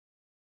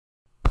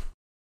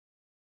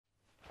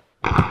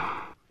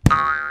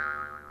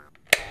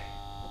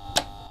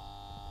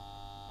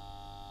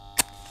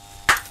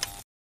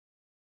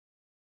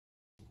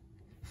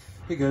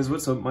Hey guys,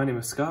 what's up? My name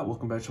is Scott.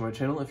 Welcome back to my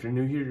channel. If you're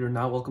new here, you're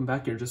not welcome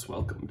back, you're just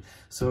welcomed.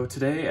 So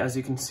today, as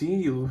you can see,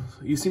 you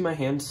see my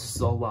hands, this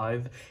is all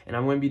live, and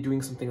I'm going to be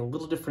doing something a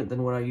little different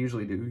than what I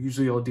usually do.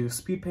 Usually I'll do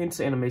speed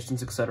paints,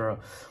 animations, etc.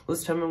 Well,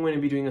 this time I'm going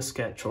to be doing a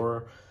sketch,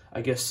 or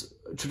I guess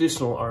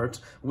traditional art,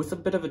 with a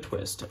bit of a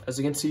twist. As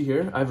you can see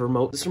here, I have a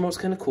remote. This remote's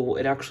kind of cool.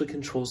 It actually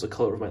controls the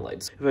color of my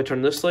lights. If I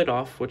turn this light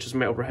off, which is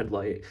my overhead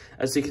light,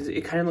 as you can see,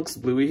 it kind of looks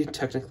bluey.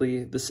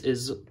 Technically, this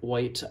is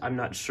white. I'm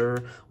not sure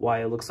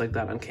why it looks like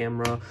that on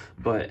camera,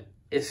 but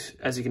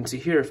as you can see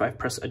here, if I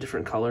press a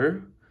different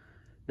color,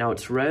 now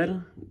it's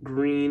red,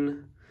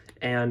 green,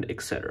 and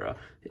etc.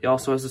 It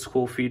also has this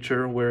cool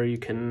feature where you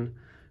can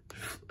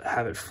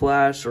have it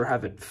flash or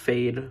have it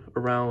fade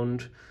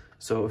around.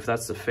 So if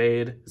that's the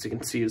fade, as you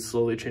can see, it's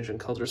slowly changing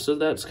color. So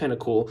that's kind of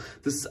cool.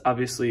 This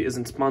obviously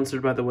isn't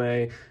sponsored, by the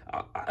way.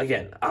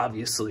 Again,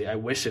 obviously, I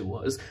wish it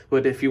was.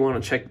 But if you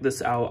want to check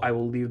this out, I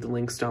will leave the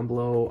links down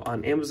below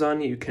on Amazon.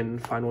 You can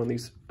find one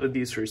of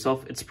these for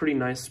yourself. It's pretty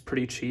nice,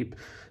 pretty cheap.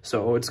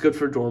 So it's good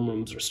for dorm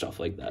rooms or stuff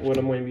like that. What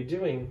I'm going to be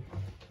doing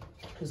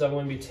is I'm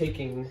going to be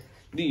taking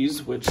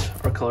these, which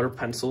are colored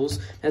pencils.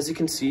 As you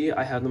can see,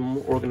 I have them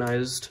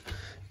organized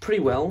pretty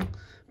well.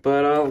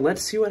 But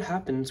let's see what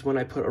happens when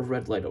I put a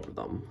red light over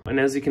them. And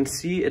as you can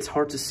see, it's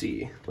hard to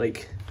see.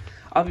 Like,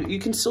 you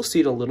can still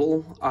see it a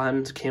little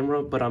on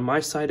camera, but on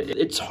my side,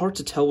 it's hard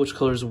to tell which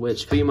color is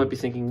which. But you might be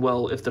thinking,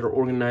 well, if they're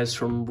organized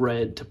from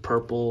red to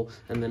purple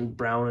and then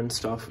brown and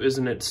stuff,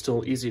 isn't it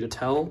still easy to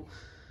tell?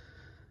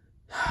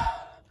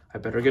 I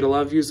better get a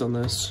lot of views on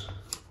this.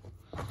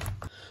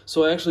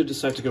 So I actually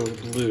decided to go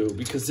with blue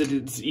because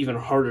it's even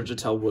harder to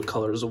tell what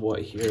color is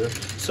what here.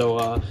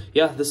 So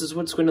yeah, this is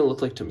what it's going to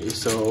look like to me.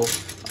 So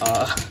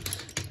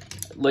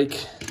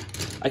like,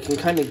 I can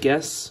kind of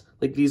guess,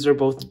 like, these are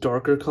both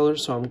darker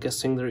colors, so I'm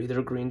guessing they're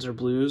either greens or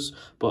blues.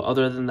 But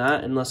other than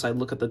that, unless I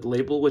look at the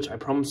label, which I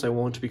promise I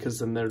won't because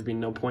then there'd be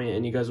no point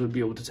and you guys would be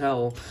able to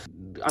tell,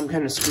 I'm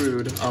kind of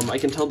screwed. I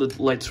can tell the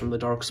lights from the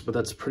darks, but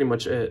that's pretty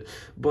much it.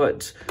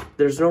 But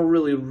there's no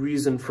really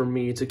reason for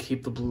me to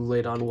keep the blue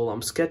light on while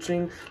I'm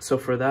sketching. So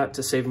for that,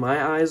 to save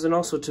my eyes and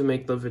also to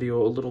make the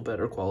video a little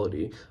better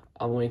quality,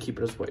 I'm going to keep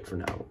it as white for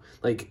now.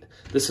 Like,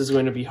 this is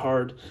going to be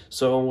hard.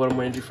 So what I'm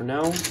going to do for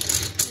now, I'm going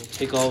to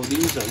take all of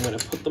these and I'm going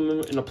to put them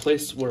in a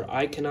place where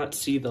I cannot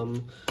see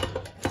them.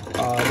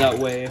 That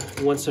way,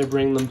 once I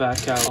bring them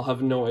back out, I'll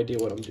have no idea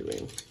what I'm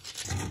doing.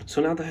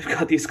 So now that I've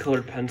got these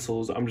colored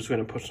pencils, I'm just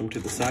going to push them to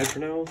the side for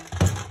now.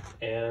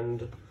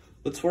 And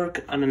let's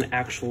work on an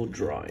actual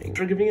drawing.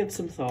 For giving it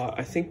some thought,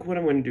 I think what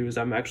I'm going to do is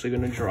I'm actually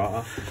going to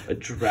draw a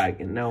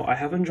dragon. Now, I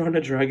haven't drawn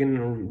a dragon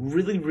in a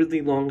really,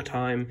 really long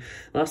time.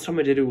 Last time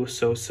I did it was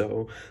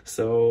so-so.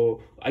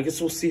 So I guess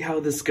we'll see how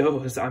this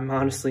goes. I'm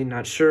honestly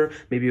not sure.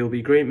 Maybe it'll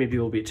be great, maybe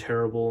it'll be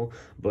terrible.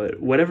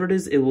 But whatever it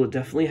is, it will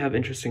definitely have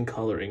interesting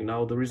coloring.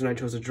 Now, the reason I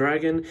chose a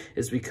dragon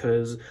is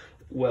because,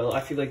 well,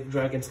 I feel like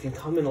dragons can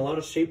come in a lot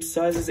of shapes,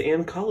 sizes,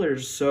 and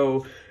colors,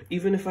 so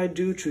even if I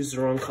do choose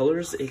the wrong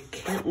colors, it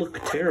can't look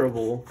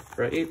terrible,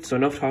 right? So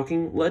enough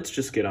talking, let's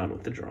just get on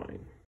with the drawing.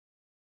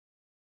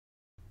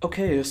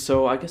 Okay,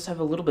 so I guess I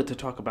have a little bit to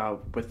talk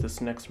about with this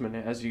next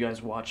minute as you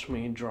guys watch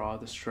me draw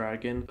this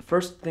dragon.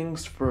 First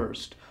things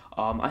first,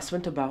 I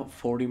spent about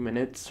 40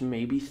 minutes,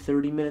 maybe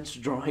 30 minutes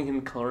drawing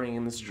and coloring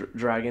in this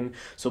dragon,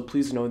 so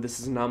please know this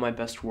is not my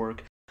best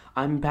work.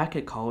 I'm back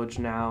at college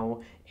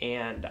now,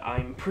 and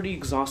I'm pretty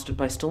exhausted,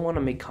 but I still want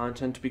to make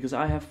content because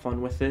I have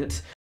fun with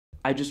it.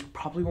 I just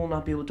probably will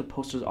not be able to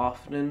post as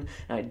often,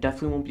 and I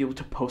definitely won't be able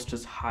to post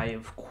as high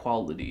of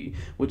quality,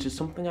 which is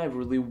something I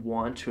really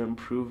want to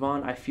improve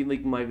on. I feel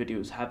like my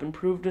videos have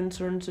improved in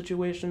certain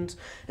situations,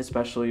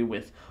 especially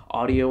with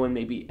audio and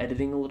maybe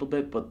editing a little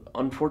bit, but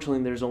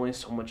unfortunately there's only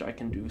so much I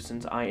can do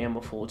since I am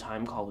a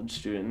full-time college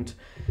student.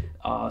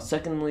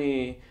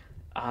 Secondly,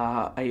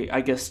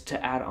 I guess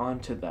to add on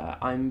to that,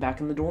 I'm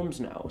back in the dorms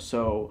now,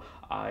 so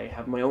I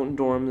have my own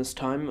dorm this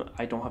time.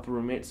 I don't have a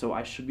roommate, so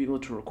I should be able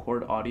to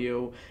record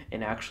audio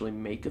and actually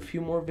make a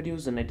few more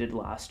videos than I did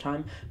last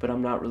time, but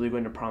I'm not really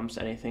going to promise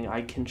anything.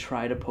 I can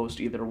try to post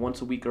either once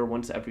a week or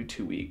once every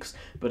 2 weeks,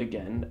 but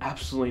again,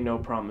 absolutely no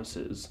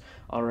promises.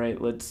 Alright,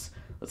 let's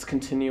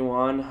continue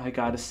on. I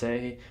gotta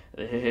say,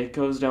 it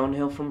goes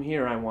downhill from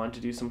here. I want to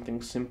do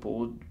something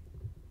simple,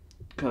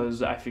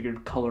 because I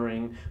figured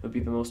coloring would be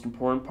the most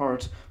important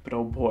part, but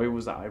oh boy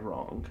was I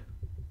wrong.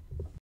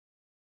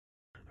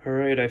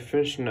 Alright, I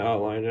finished an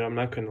outline, and I'm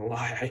not gonna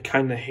lie, I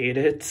kinda hate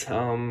it.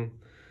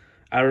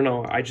 I don't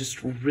know, I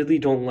just really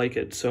don't like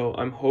it, so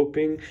I'm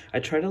hoping, I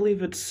try to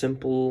leave it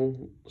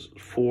simple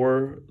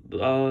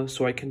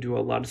so I can do a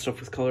lot of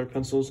stuff with colored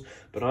pencils,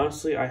 but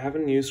honestly, I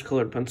haven't used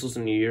colored pencils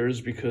in years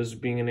because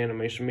being an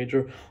animation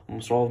major,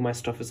 almost all of my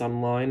stuff is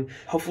online.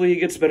 Hopefully it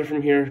gets better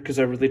from here, because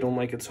I really don't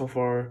like it so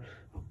far.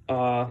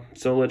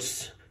 So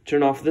let's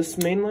turn off this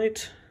main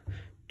light,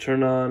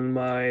 turn on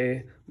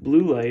my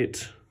blue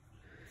light,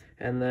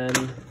 and then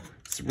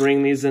let's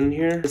bring these in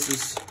here. This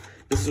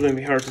is going to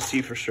be hard to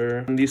see for sure.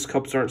 And these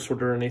cups aren't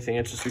sorted or anything,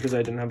 it's just because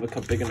I didn't have a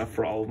cup big enough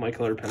for all of my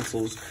colored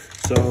pencils.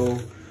 So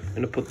I'm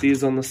gonna put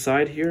these on the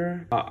side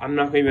here. I'm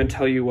not gonna even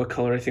tell you what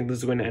color I think this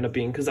is going to end up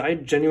being because I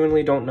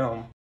genuinely don't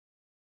know.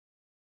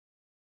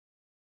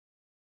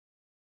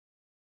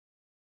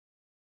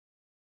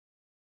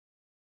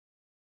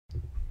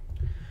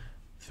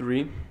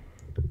 Three,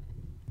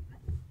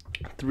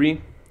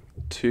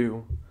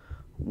 2,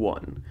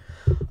 1.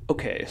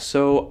 Okay,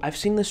 so I've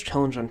seen this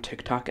challenge on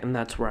TikTok and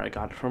that's where I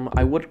got it from.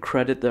 I would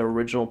credit the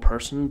original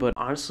person, but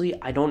honestly,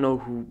 I don't know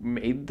who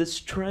made this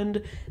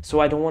trend, so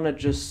I don't want to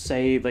just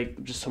say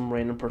like just some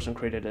random person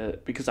created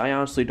it because I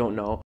honestly don't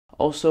know.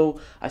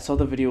 Also, I saw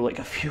the video like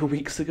a few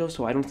weeks ago,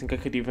 so I don't think I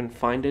could even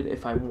find it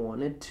if I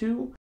wanted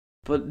to.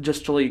 But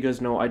just to let you guys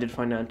know, I did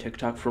find it on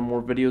TikTok for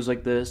more videos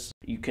like this.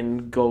 You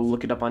can go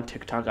look it up on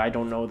TikTok. I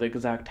don't know the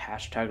exact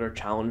hashtag or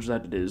challenge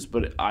that it is,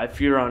 but if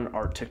you're on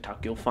our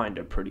TikTok, you'll find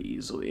it pretty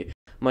easily.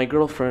 My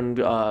girlfriend,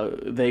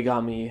 they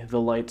got me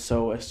the lights,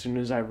 so as soon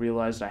as I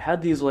realized I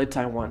had these lights,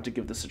 I wanted to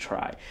give this a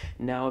try.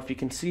 Now, if you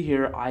can see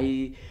here,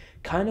 I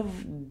kind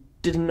of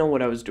didn't know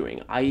what I was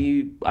doing. I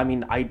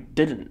mean, I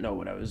didn't know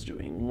what I was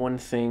doing. One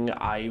thing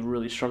I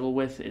really struggle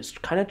with is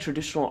kind of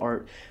traditional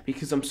art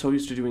because I'm so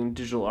used to doing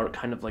digital art,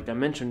 kind of like I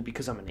mentioned,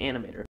 because I'm an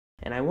animator.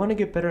 And I want to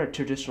get better at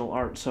traditional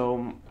art,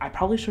 so I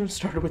probably shouldn't have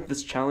started with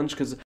this challenge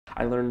because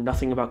I learned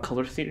nothing about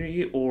color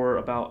theory or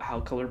about how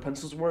colored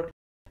pencils work,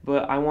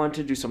 but I wanted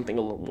to do something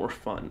a little more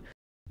fun,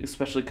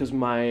 especially because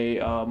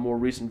my more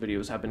recent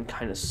videos have been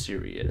kind of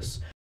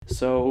serious.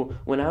 So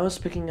when I was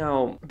picking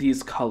out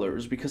these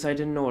colors, because I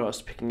didn't know what I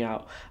was picking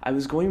out, I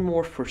was going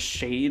more for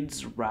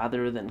shades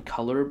rather than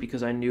color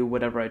because I knew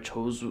whatever I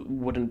chose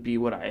wouldn't be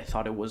what I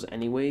thought it was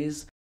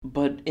anyways.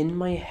 But in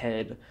my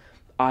head,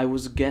 I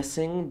was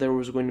guessing there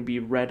was going to be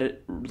red,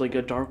 like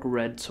a dark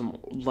red, some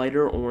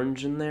lighter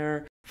orange in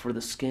there for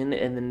the skin,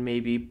 and then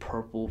maybe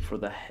purple for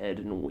the head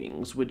and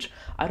wings, which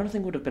I don't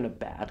think would have been a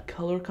bad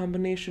color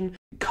combination.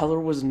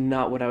 Color was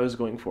not what I was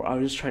going for. I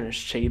was just trying to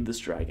shade this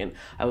dragon.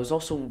 I was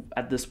also,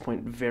 at this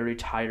point, very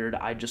tired.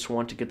 I just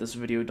want to get this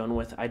video done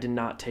with. I did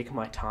not take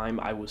my time.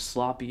 I was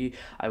sloppy.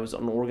 I was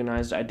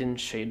unorganized. I didn't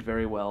shade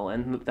very well,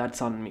 and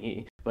that's on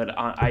me. But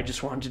I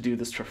just wanted to do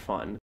this for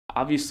fun.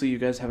 Obviously, you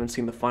guys haven't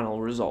seen the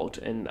final result,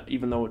 and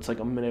even though it's like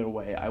a minute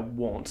away, I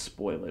won't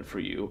spoil it for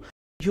you.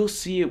 You'll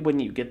see it when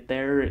you get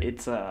there.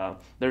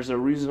 There's a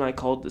reason I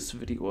called this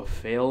video a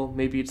fail.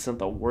 Maybe it's not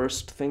the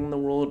worst thing in the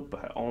world,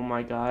 but oh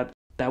my god,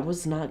 that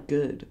was not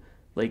good.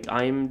 Like,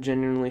 I'm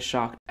genuinely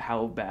shocked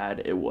how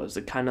bad it was.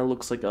 It kind of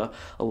looks like a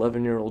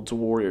 11-year-old's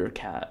warrior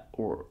cat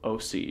or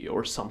OC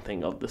or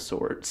something of the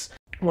sorts.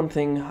 One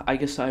thing I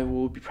guess I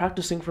will be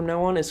practicing from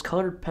now on is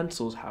colored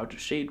pencils, how to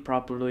shade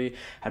properly,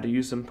 how to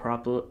use them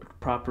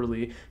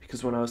properly,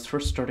 because when I was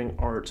first starting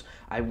art,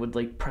 I would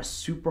like press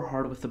super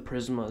hard with the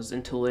Prismas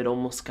until it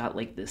almost got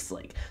like this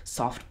like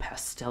soft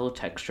pastel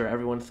texture.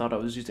 Everyone thought I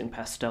was using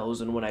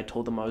pastels, and when I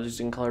told them I was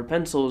using colored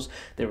pencils,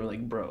 they were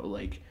like, bro,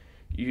 like,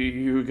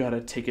 you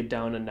gotta take it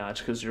down a notch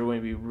because you're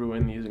going to be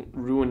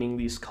ruining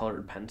these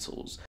colored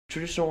pencils.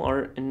 Traditional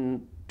art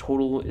in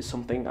total is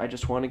something I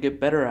just want to get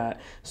better at,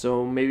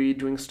 so maybe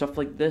doing stuff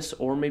like this,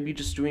 or maybe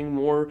just doing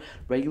more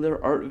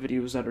regular art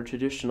videos that are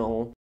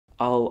traditional,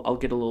 I'll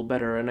get a little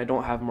better. And I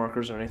don't have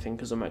markers or anything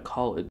because I'm at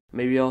college.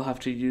 Maybe I'll have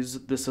to use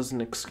this as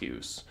an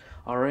excuse.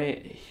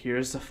 Alright,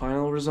 here's the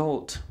final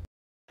result.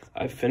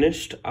 I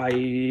finished.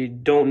 I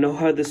don't know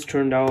how this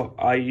turned out.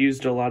 I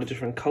used a lot of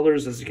different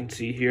colors, as you can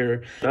see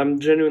here. I'm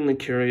genuinely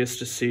curious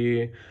to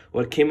see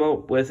what it came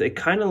out with. It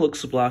kind of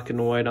looks black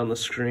and white on the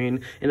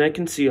screen, and I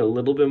can see a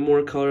little bit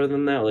more color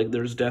than that. Like,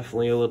 there's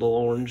definitely a little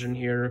orange in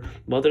here.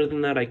 But other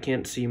than that, I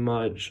can't see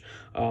much.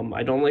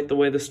 I don't like the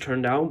way this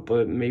turned out,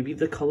 but maybe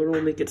the color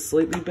will make it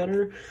slightly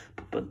better.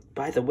 But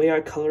by the way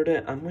I colored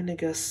it, I'm going to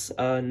guess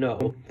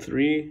no.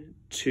 3,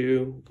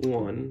 2,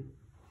 1.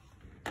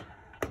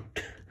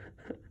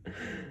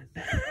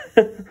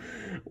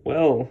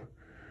 Well,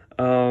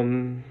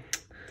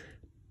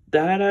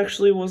 that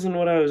actually wasn't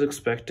what I was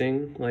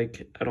expecting,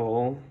 like, at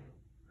all.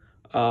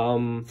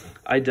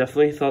 I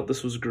definitely thought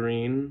this was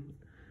green.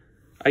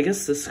 I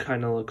guess this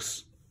kind of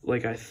looks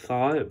like I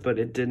thought, but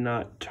it did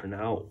not turn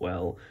out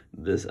well.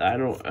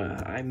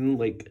 I'm,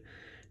 like,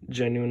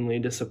 genuinely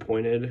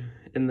disappointed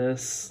in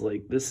this.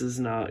 Like, this is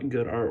not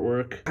good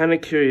artwork. Kind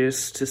of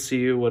curious to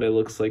see what it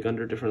looks like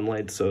under different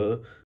lights,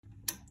 so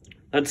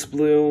that's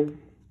blue.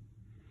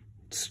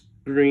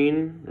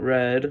 Green,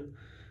 red.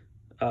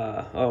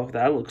 Oh,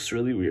 that looks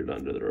really weird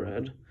under the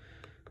red.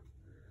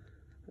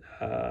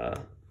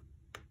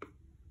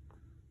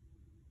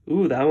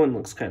 Ooh, that one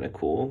looks kind of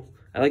cool.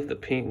 I like the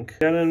pink.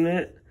 Gotta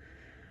admit,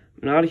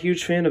 I'm not a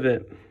huge fan of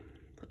it.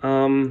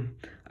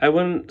 I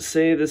wouldn't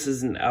say this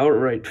is an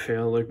outright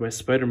fail like my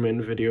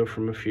Spider-Man video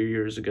from a few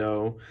years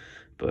ago,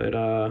 but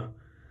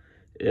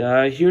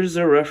yeah, here's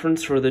a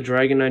reference for the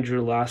dragon I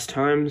drew last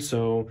time,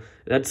 so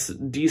that's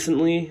decent,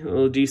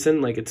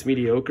 like it's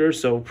mediocre,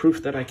 so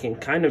proof that I can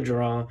kind of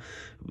draw,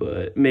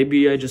 but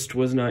maybe I just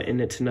was not in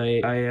it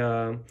tonight.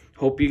 I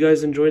hope you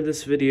guys enjoyed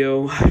this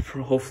video.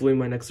 Hopefully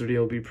my next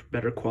video will be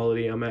better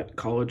quality. I'm at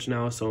college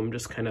now, so I'm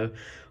just kind of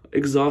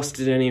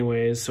exhausted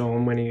anyways, so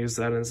I'm going to use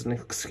that as an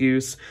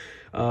excuse.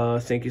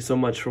 Thank you so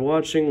much for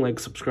watching. Like,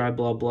 subscribe,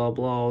 blah, blah,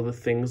 blah, all the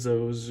things that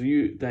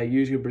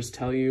YouTubers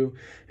tell you,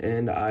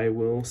 and I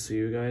will see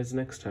you guys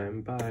next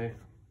time. Bye.